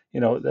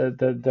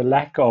 the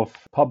lack of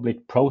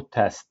public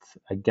protest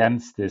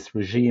against this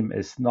regime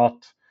is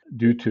not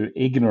due to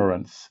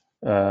ignorance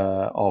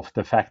of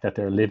the fact that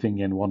they're living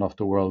in one of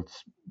the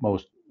world's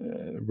most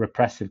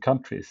repressive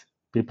countries.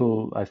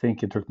 People, I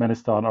think, in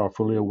Turkmenistan are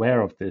fully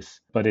aware of this,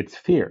 but it's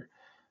fear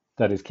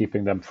that is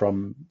keeping them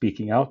from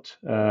speaking out,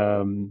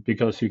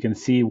 because you can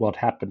see what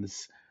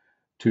happens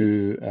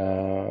to,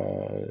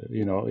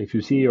 if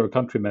you see your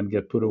countrymen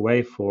get put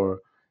away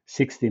for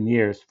 16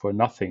 years for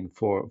nothing,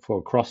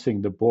 for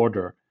crossing the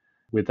border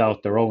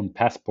without their own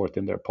passport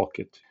in their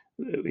pocket.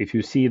 If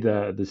you see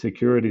the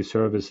security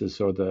services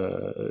or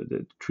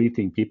the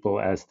treating people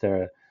as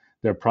their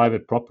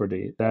private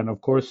property, then of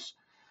course,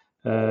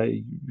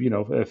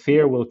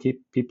 fear will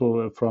keep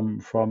people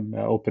from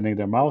opening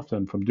their mouth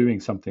and from doing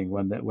something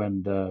when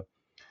the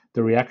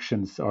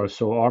reactions are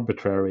so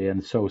arbitrary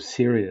and so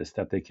serious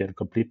that they can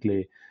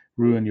completely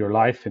ruin your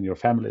life and your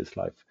family's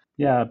life.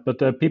 Yeah, but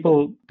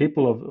people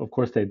of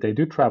course they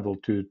do travel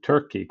to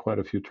Turkey. Quite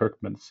a few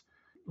Turkmens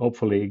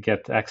hopefully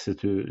get access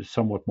to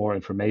somewhat more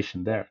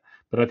information there.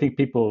 But I think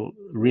people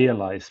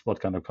realize what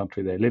kind of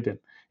country they live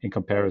in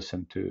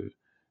comparison to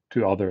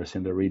others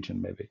in the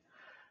region, maybe.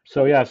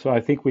 So yeah, so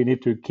I think we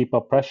need to keep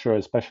up pressure,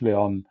 especially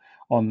on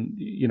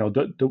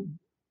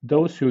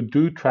those who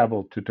do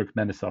travel to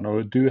Turkmenistan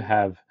or do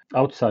have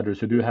outsiders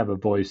who do have a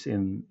voice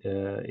in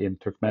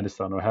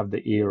Turkmenistan or have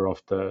the ear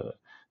of the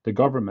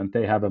government.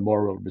 They have a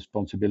moral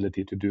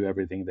responsibility to do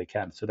everything they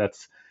can. So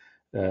that's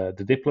the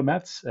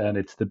diplomats and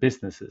it's the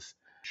businesses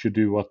should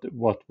do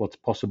what's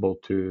possible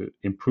to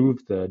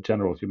improve the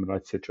general human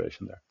rights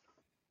situation there.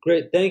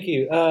 Great, thank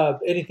you.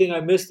 Anything I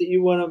missed that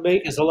you want to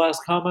make as a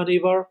last comment,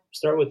 Ivar?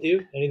 Start with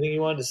you. Anything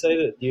you wanted to say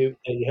that you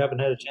haven't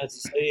had a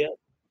chance to say yet?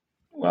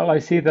 Well, I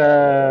see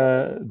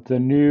the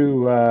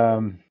new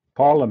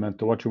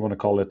parliament, or what you want to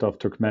call it, of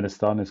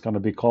Turkmenistan is going to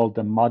be called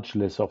the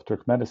Majlis of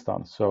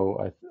Turkmenistan.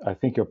 So I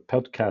think your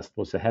podcast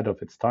was ahead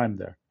of its time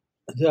there.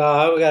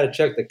 I got to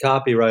check the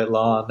copyright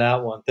law on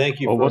that one. Thank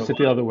you. Or was it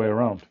the other way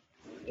around?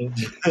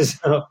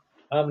 So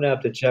I'm going to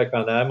have to check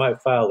on that. I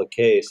might file a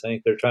case. I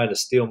think they're trying to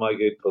steal my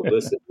good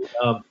publicity.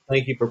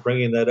 Thank you for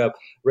bringing that up.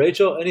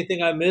 Rachel,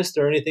 anything I missed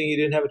or anything you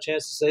didn't have a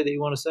chance to say that you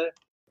want to say?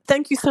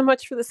 Thank you so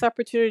much for this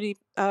opportunity,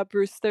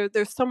 Bruce.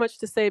 There's so much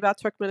to say about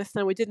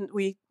Turkmenistan.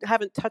 We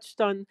haven't touched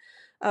on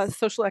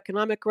social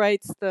economic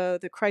rights,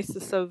 the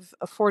crisis of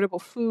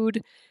affordable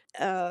food,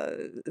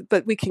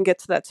 but we can get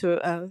to that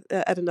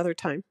at another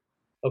time.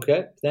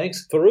 Okay,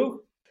 thanks. Farruh?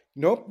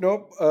 Nope.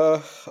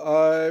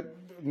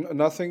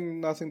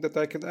 Nothing that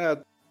I can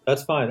add.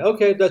 That's fine.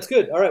 Okay, that's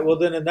good. All right, well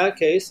then in that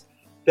case,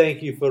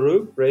 thank you,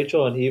 Farruh,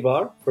 Rachel, and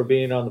Ivar for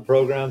being on the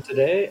program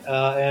today.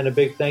 And a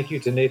big thank you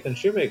to Nathan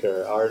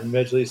Shoemaker, our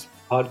Majlis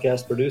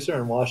podcast producer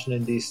in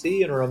Washington,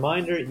 D.C. And a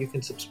reminder, you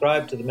can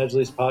subscribe to the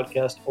Majlis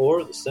podcast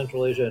or the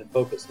Central Asia in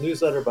Focus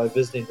newsletter by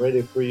visiting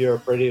Radio Free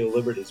Europe, Radio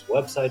Liberty's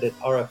website at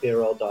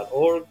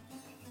rfarl.org.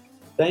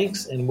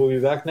 Thanks, and we'll be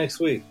back next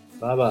week.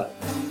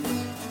 Bye-bye.